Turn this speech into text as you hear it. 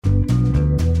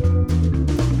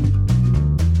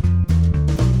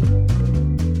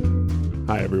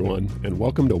Hi, everyone, and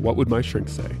welcome to What Would My Shrink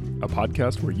Say, a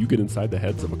podcast where you get inside the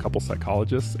heads of a couple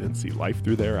psychologists and see life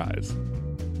through their eyes.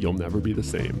 You'll never be the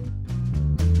same.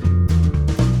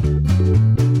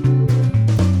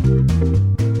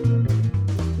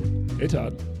 Hey,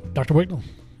 Todd. Dr. Wignall,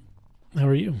 how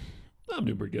are you? I'm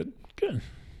doing pretty good. Good.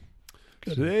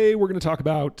 Today, we're going to talk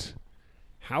about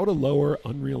how to lower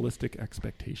unrealistic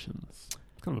expectations.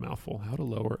 It's kind of a mouthful. How to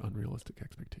lower unrealistic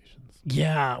expectations.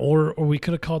 Yeah, or we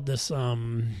could have called this, are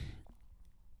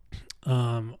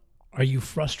you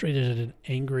frustrated and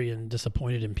angry and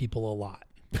disappointed in people a lot?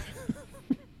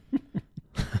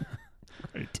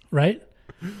 Right?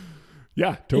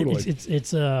 Yeah, totally.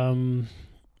 It's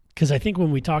because I think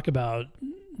when we talk about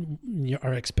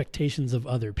our expectations of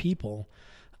other people,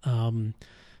 the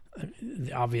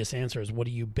obvious answer is, what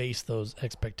do you base those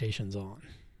expectations on?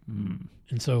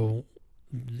 And so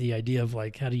the idea of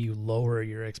like, how do you lower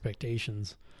your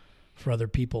expectations for other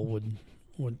people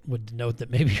would denote that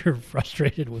maybe you're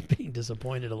frustrated with being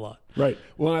disappointed a lot. Right.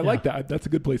 Well, I like that. That's a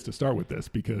good place to start with this,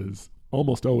 because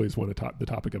almost always when the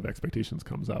topic of expectations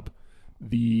comes up,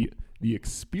 the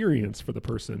experience for the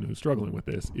person who's struggling with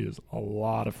this is a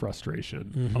lot of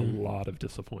frustration, a lot of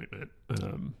disappointment.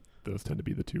 Those tend to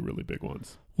be the two really big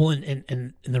ones. Well,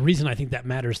 and the reason I think that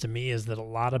matters to me is that a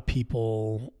lot of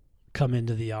people come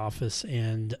into the office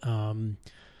and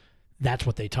that's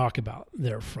what they talk about,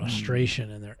 their frustration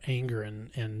and their anger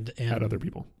and at other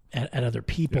people, at other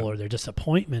people, or their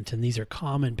disappointment. And these are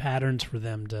common patterns for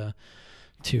them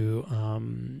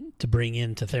to bring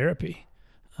into therapy.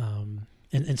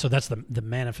 And so that's the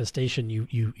manifestation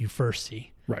you first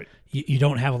see. Right. You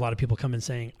don't have a lot of people come in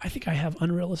saying, I think I have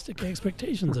unrealistic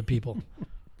expectations of people.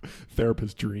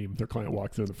 Therapist dream. Their client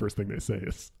walks in, the first thing they say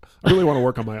is, I really want to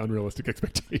work on my unrealistic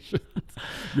expectations.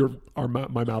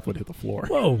 My mouth would hit the floor.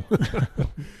 Whoa.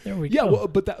 There we go. Yeah, well,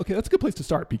 but that's a good place to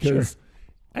start, because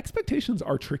expectations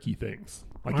are tricky things.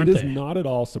 Like, Aren't it is they? not at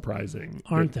all surprising.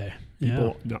 Aren't they?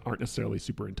 People aren't necessarily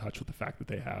super in touch with the fact that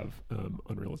they have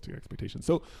unrealistic expectations.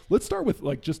 So let's start with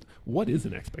just what is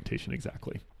an expectation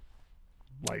exactly?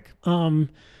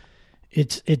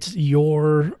 It's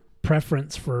your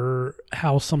preference for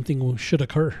how something should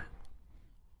occur.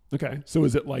 Okay. So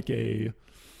is it like a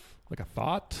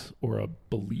thought or a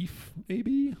belief,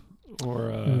 maybe?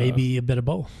 Or maybe a bit of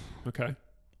both. Okay.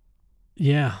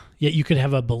 Yeah. You could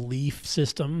have a belief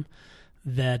system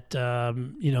that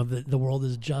the world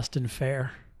is just and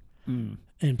fair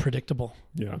and predictable.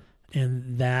 Yeah.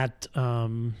 And that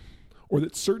or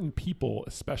that certain people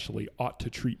especially ought to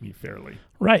treat me fairly.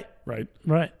 Right.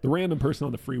 The random person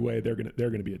on the freeway, they're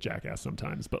gonna be a jackass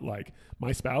sometimes. But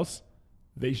my spouse,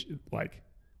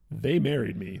 they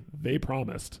married me. They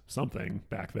promised something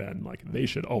back then. They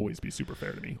should always be super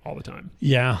fair to me all the time.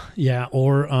 Yeah.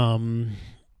 Or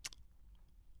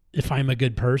if I'm a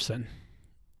good person,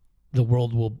 the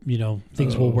world will,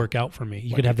 things will work out for me.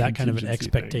 You could have that kind of an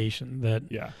expectation thing.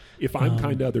 That if I'm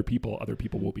kind to other people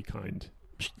will be kind.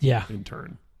 In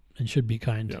turn. And should be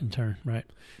kind in turn, right?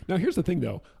 Now, here's the thing,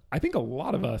 though. I think a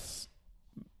lot of us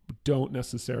don't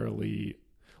necessarily,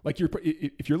 if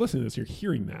you're listening to this, you're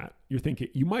hearing that,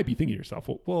 you might be thinking to yourself,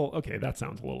 well, okay, that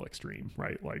sounds a little extreme,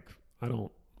 right? I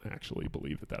don't actually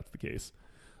believe that that's the case.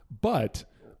 But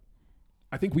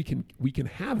I think we can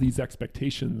have these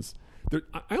expectations.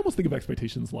 I almost think of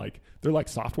expectations they're like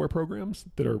software programs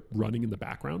that are running in the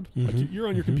background. You're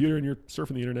on your computer and you're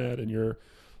surfing the internet and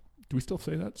do we still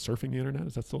say that? Surfing the internet?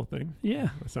 Is that still a thing? Yeah.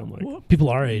 I sound like people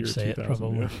our age say it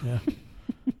probably.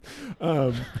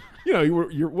 Yeah.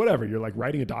 You're whatever. You're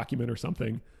writing a document or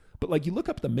something, but you look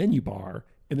up the menu bar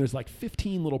and there's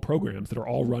 15 little programs that are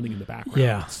all running in the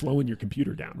background, slowing your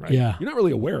computer down, right? Yeah. You're not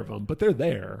really aware of them, but they're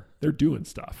there. They're doing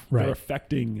stuff. Right. They're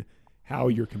affecting how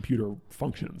your computer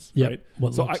functions, yep. right?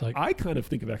 What so looks like. I kind of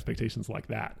think of expectations like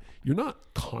that. You're not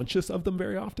conscious of them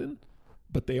very often,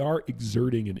 but they are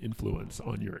exerting an influence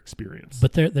on your experience.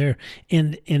 But they're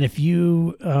and if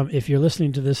you're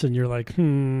listening to this and you're like, I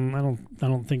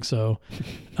don't think so.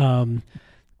 One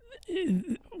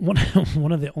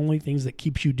of the only things that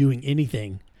keeps you doing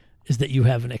anything is that you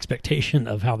have an expectation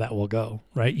of how that will go,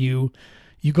 right? You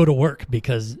go to work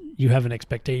because you have an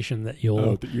expectation that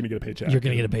you're going to get a paycheck. You're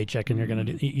going to get a paycheck, and you're going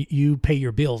to do. You pay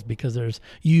your bills because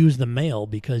you use the mail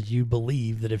because you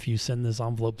believe that if you send this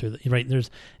envelope through right,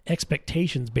 there's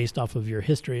expectations based off of your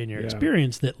history and your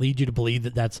experience that lead you to believe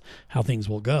that that's how things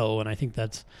will go. And I think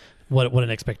that's what an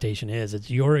expectation is.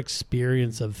 It's your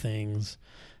experience of things,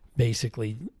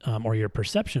 basically, or your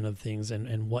perception of things,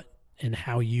 and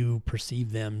how you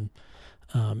perceive them.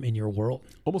 In your world.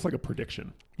 Almost like a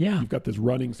prediction. Yeah. You've got this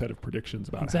running set of predictions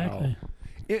about how.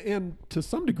 And to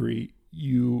some degree,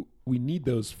 we need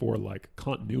those for like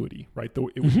continuity, right? Though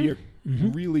it would be a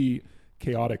really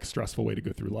chaotic, stressful way to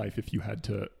go through life if you had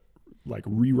to like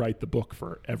rewrite the book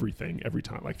for everything every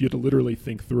time. Like if you had to literally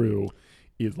think through,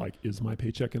 is my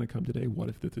paycheck going to come today? What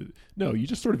if no, you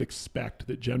just sort of expect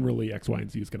that generally X, Y, and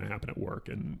Z is going to happen at work.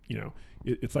 And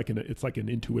it's like an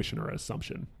intuition or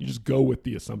assumption. You just go with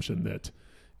the assumption that,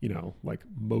 like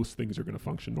most things are going to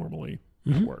function normally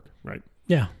at work. Right.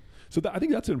 Yeah. So I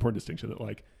think that's an important distinction, that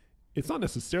like, it's not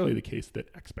necessarily the case that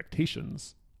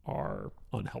expectations are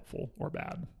unhelpful or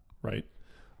bad. Right.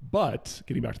 But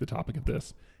getting back to the topic of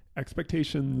this,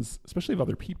 expectations, especially of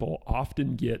other people,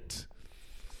 often get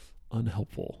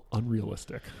unhelpful,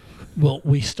 unrealistic. Well,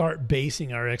 we start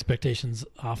basing our expectations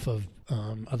off of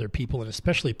other people, and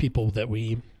especially people that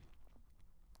we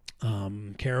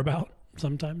care about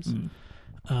sometimes.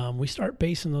 We start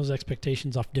basing those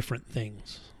expectations off different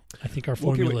things. I think our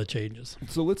formula changes.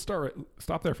 So let's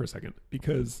stop there for a second,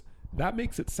 because that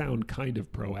makes it sound kind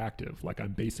of proactive, like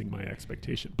I'm basing my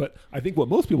expectation. But I think what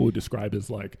most people would describe is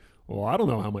like, well, I don't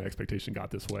know how my expectation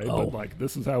got this way, but like,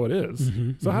 this is how it is.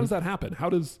 So how does that happen? How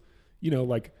does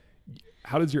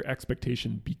your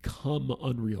expectation become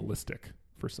unrealistic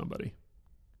for somebody?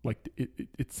 Like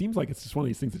it seems like it's just one of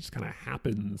these things that just kind of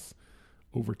happens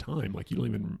over time. Like you don't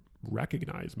even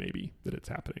recognize maybe that it's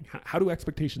happening. How do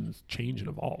expectations change and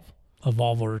evolve?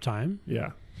 Evolve over time?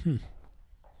 Yeah.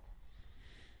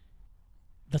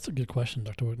 That's a good question,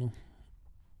 Dr. Wignall.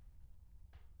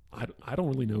 I don't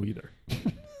really know either.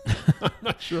 I'm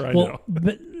not sure I know.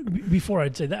 But before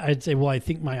I'd say that, I'd say, well, I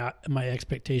think my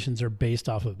expectations are based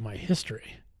off of my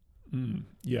history.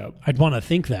 Yeah. I'd want to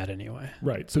think that anyway.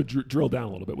 Right. So drill down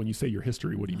a little bit. When you say your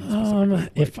history, what do you mean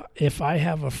specifically? If I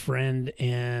have a friend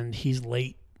and he's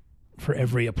late for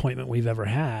every appointment we've ever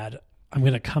had, I'm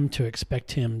going to come to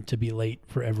expect him to be late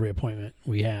for every appointment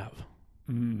we have.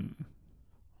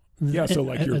 Yeah, so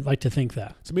like I'd like to think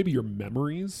that. So maybe your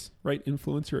memories, right,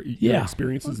 influence your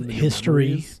experiences and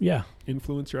history,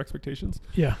 influence your expectations.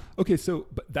 Yeah. Okay, so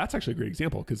but that's actually a great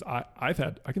example, because I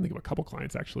can think of a couple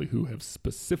clients actually who have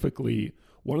specifically,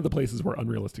 one of the places where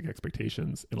unrealistic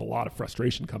expectations and a lot of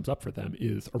frustration comes up for them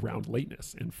is around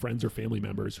lateness and friends or family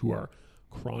members who are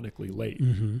chronically late.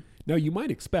 Now you might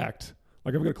expect,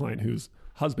 like I've got a client whose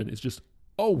husband is just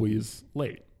always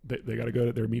late. They got to go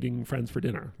to, they're meeting friends for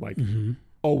dinner, like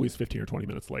always 15 or 20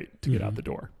 minutes late to get out the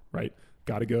door, right?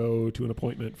 Got to go to an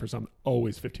appointment for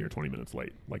always 15 or 20 minutes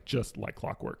late, like just like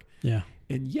clockwork. Yeah.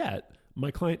 And yet my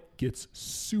client gets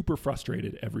super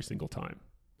frustrated every single time,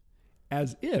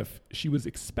 as if she was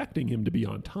expecting him to be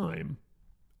on time.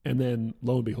 And then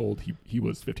lo and behold, he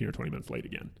was 15 or 20 minutes late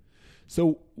again.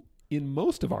 So in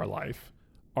most of our life,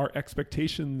 our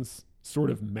expectations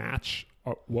sort of match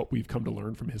what we've come to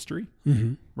learn from history,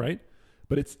 right?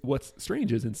 But what's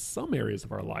strange is in some areas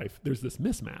of our life, there's this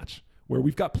mismatch where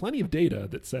we've got plenty of data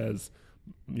that says,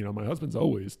 my husband's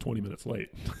always 20 minutes late.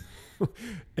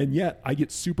 And yet I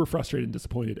get super frustrated and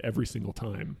disappointed every single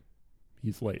time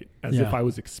he's late, as if I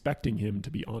was expecting him to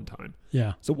be on time.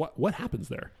 Yeah. So what happens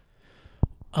there?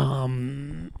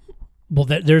 Well,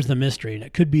 there's the mystery. And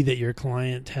it could be that your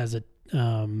client has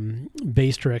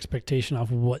based her expectation off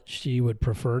of what she would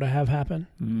prefer to have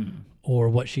happen, or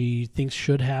what she thinks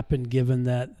should happen, given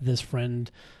that this friend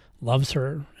loves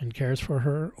her and cares for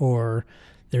her, or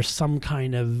there's some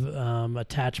kind of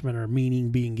attachment or meaning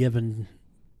being given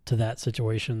to that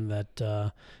situation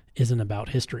that isn't about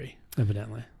history,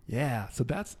 evidently. Yeah. So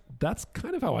that's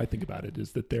kind of how I think about it,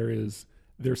 is that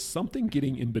there's something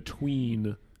getting in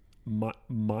between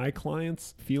my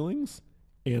client's feelings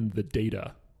and the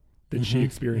data that she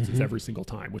experiences every single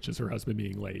time, which is her husband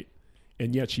being late.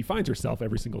 And yet she finds herself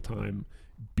every single time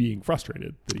being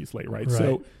frustrated that he's late, right?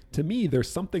 So to me,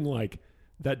 there's something like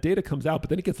that data comes out, but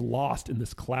then it gets lost in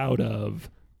this cloud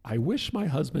of, I wish my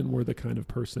husband were the kind of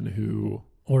person who,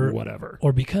 or whatever.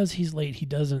 Or because he's late, he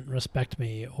doesn't respect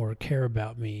me or care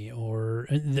about me, or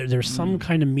there's some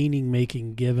kind of meaning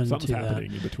making given Something's to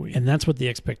happening that. in between. And that's what the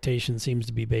expectation seems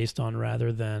to be based on,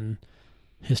 rather than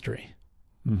history.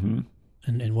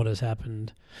 And what has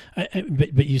happened.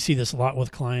 But you see this a lot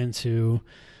with clients who,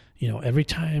 every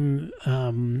time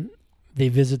they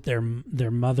visit their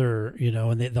mother,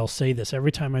 and they'll say this,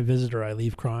 every time I visit her, I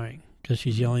leave crying because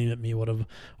she's yelling at me what a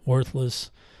worthless,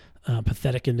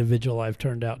 pathetic individual I've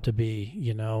turned out to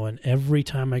be, and every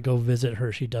time I go visit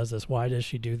her, she does this. Why does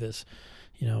she do this?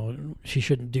 She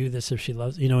shouldn't do this if she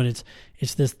loves, and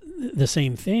it's the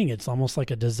same thing. It's almost like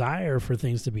a desire for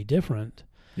things to be different.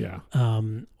 Yeah.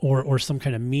 Or some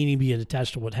kind of meaning being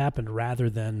attached to what happened, rather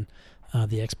than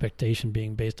the expectation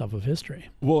being based off of history.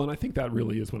 Well, and I think that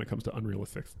really is when it comes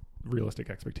to realistic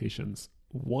expectations.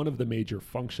 One of the major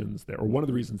functions there, or one of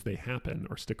the reasons they happen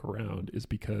or stick around, is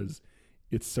because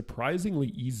it's surprisingly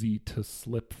easy to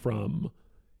slip from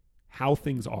how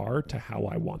things are to how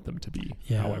I want them to be,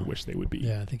 how I wish they would be.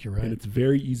 Yeah, I think you're right. And it's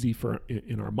very easy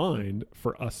in our mind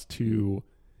for us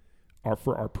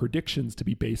for our predictions to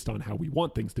be based on how we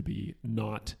want things to be,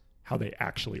 not how they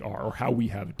actually are, or how we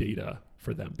have data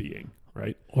for them being,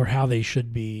 right? Or how they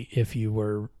should be if you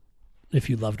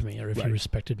loved me or if you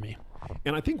respected me.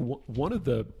 And I think one of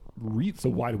the so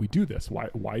why do we do this?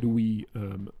 Why do we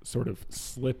sort of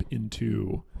slip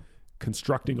into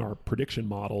constructing our prediction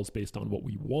models based on what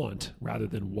we want rather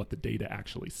than what the data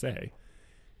actually say?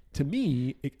 To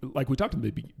me, like we talked in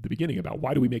the beginning about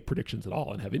why do we make predictions at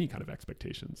all and have any kind of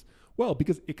expectations? Well,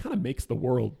 because it kind of makes the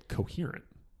world coherent,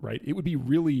 right? It would be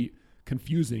really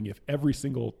confusing if every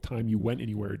single time you went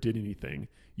anywhere or did anything,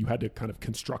 you had to kind of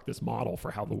construct this model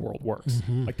for how the world works.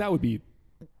 Mm-hmm. Like that would be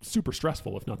super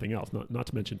stressful, if nothing else, not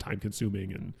to mention time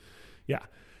consuming. And yeah.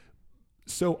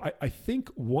 So I think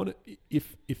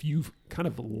if you've kind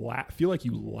of feel like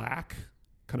you lack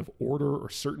kind of order or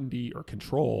certainty or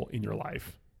control in your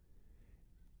life,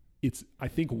 it's, I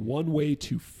think, one way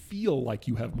to feel like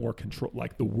you have more control,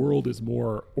 like the world is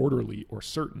more orderly or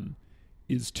certain,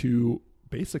 is to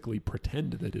basically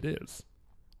pretend that it is.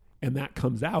 And that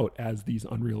comes out as these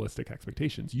unrealistic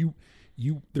expectations.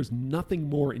 There's nothing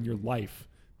more in your life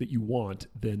that you want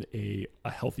than a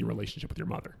healthy relationship with your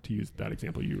mother, to use that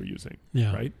example you were using,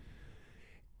 right?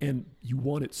 And you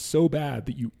want it so bad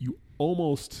that you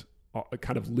almost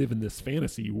kind of live in this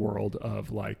fantasy world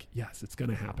of like, yes, it's going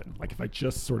to happen. Like if I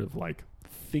just sort of like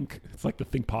think, it's like the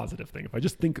think positive thing. If I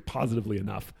just think positively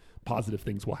enough, positive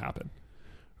things will happen,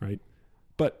 right?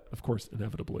 But of course,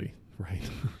 inevitably, right?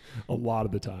 A lot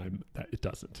of the time that it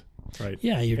doesn't, right?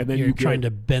 Yeah, you're trying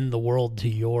to bend the world to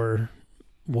your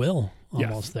will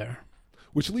almost there.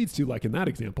 Which leads to, like in that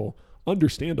example,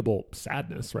 understandable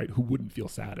sadness, right? Who wouldn't feel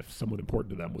sad if someone important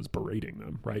to them was berating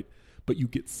them, right? But you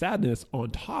get sadness on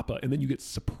top of, and then you get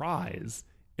surprise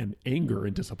and anger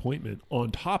and disappointment on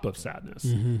top of sadness,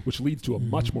 which leads to a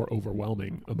much more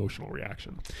overwhelming emotional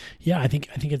reaction. Yeah, I think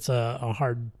it's a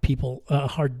hard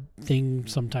thing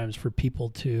sometimes for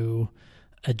people to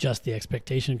adjust the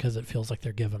expectation because it feels like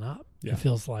they're giving up. Yeah. It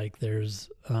feels like there's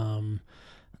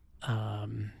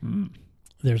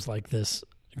like this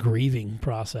grieving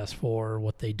process for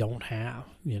what they don't have,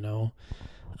 you know.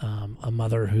 A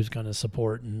mother who's going to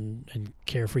support and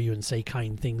care for you and say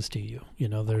kind things to you. You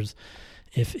know,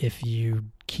 if you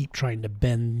keep trying to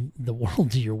bend the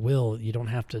world to your will, you don't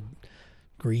have to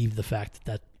grieve the fact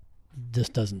that this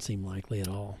doesn't seem likely at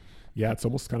all. Yeah, it's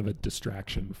almost kind of a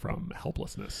distraction from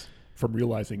helplessness, from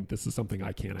realizing this is something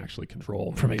I can't actually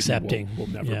control. From accepting. We'll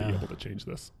never be able to change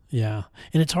this. Yeah.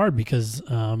 And it's hard because,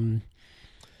 man,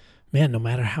 no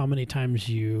matter how many times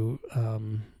you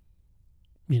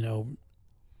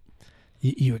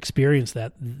experience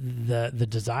that the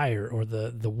desire or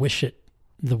the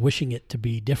wishing it to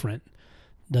be different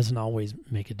doesn't always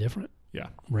make it different. Yeah.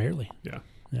 Rarely. Yeah.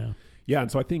 Yeah. Yeah.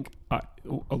 And so I think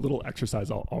a little exercise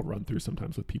I'll run through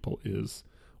sometimes with people is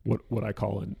what I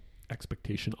call an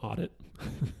expectation audit,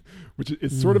 which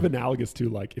is sort of analogous to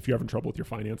like if you're having trouble with your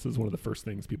finances, one of the first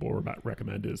things people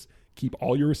recommend is keep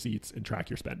all your receipts and track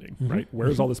your spending, right?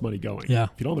 Where's all this money going? Yeah.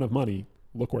 If you don't have enough money,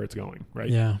 look where it's going, right?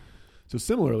 Yeah. So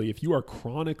similarly, if you are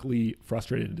chronically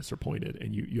frustrated and disappointed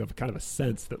and you have kind of a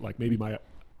sense that like maybe my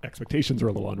expectations are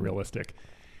a little unrealistic,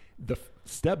 the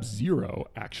step 0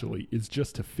 actually is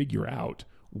just to figure out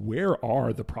where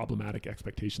are the problematic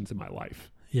expectations in my life.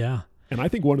 Yeah. And I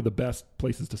think one of the best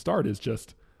places to start is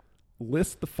just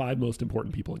list the 5 most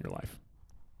important people in your life.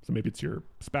 So maybe it's your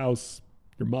spouse,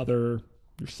 your mother,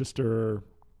 your sister,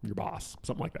 your boss,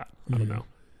 something like that. I don't know.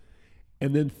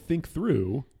 And then think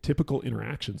through typical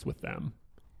interactions with them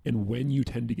and when you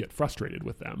tend to get frustrated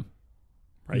with them,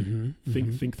 right?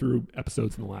 Think through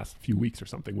episodes in the last few weeks or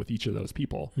something with each of those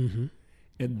people.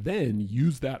 And then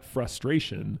use that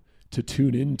frustration to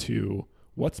tune into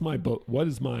what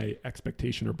is my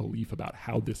expectation or belief about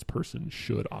how this person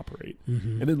should operate.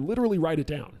 And then literally write it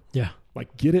down. Yeah.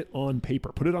 Like get it on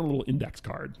paper, put it on a little index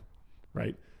card,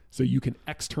 right? So you can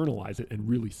externalize it and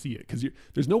really see it. Because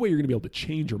there's no way you're going to be able to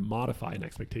change or modify an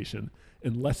expectation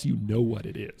unless you know what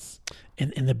it is.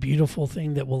 And the beautiful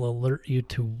thing that will alert you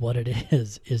to what it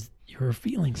is your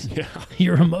feelings,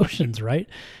 your emotions, right?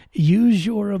 Use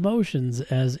your emotions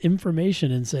as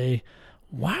information and say,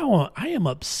 wow, I am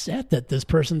upset that this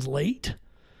person's late.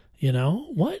 You know,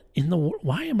 what in the world?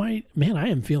 Why am I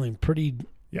am feeling pretty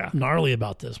gnarly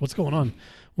about this. What's going on?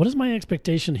 What is my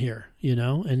expectation here?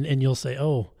 And you'll say,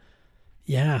 oh,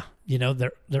 yeah,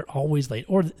 they're always late.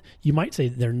 Or you might say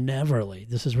they're never late.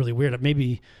 This is really weird.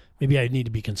 Maybe I need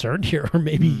to be concerned here, or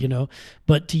maybe,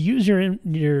 but to use your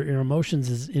emotions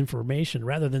as information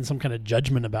rather than some kind of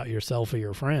judgment about yourself or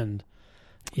your friend,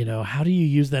 how do you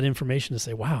use that information to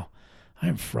say, wow,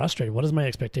 I'm frustrated. What is my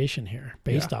expectation here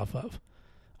based off of?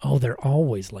 Oh, they're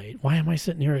always late. Why am I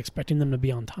sitting here expecting them to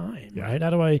be on time, right? How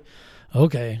do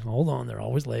okay, hold on, they're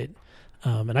always late.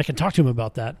 And I can talk to them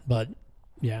about that, but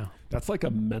yeah. That's like a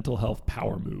mental health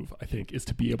power move, I think, is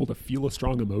to be able to feel a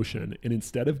strong emotion, and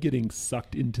instead of getting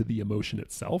sucked into the emotion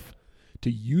itself,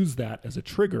 to use that as a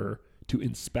trigger to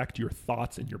inspect your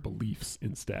thoughts and your beliefs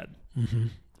instead. Mm-hmm.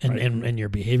 And your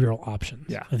behavioral options.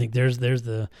 Yeah. I think there's that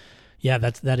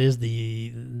is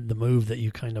the move that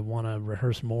you kind of want to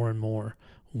rehearse more and more.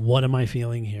 What am I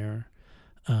feeling here?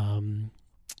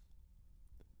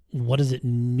 What does it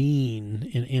mean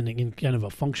in kind of a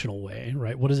functional way,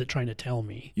 right? What is it trying to tell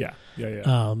me? Yeah.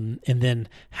 And then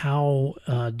how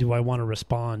do I want to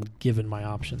respond given my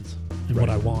options and what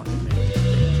I want?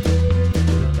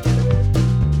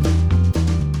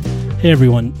 Hey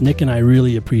everyone, Nick and I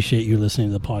really appreciate you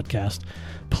listening to the podcast.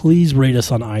 Please rate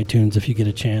us on iTunes if you get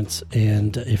a chance,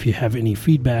 and if you have any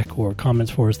feedback or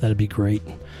comments for us, that'd be great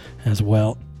as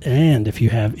well. And if you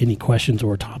have any questions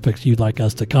or topics you'd like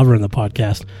us to cover in the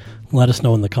podcast, let us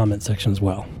know in the comment section as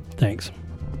well. Thanks.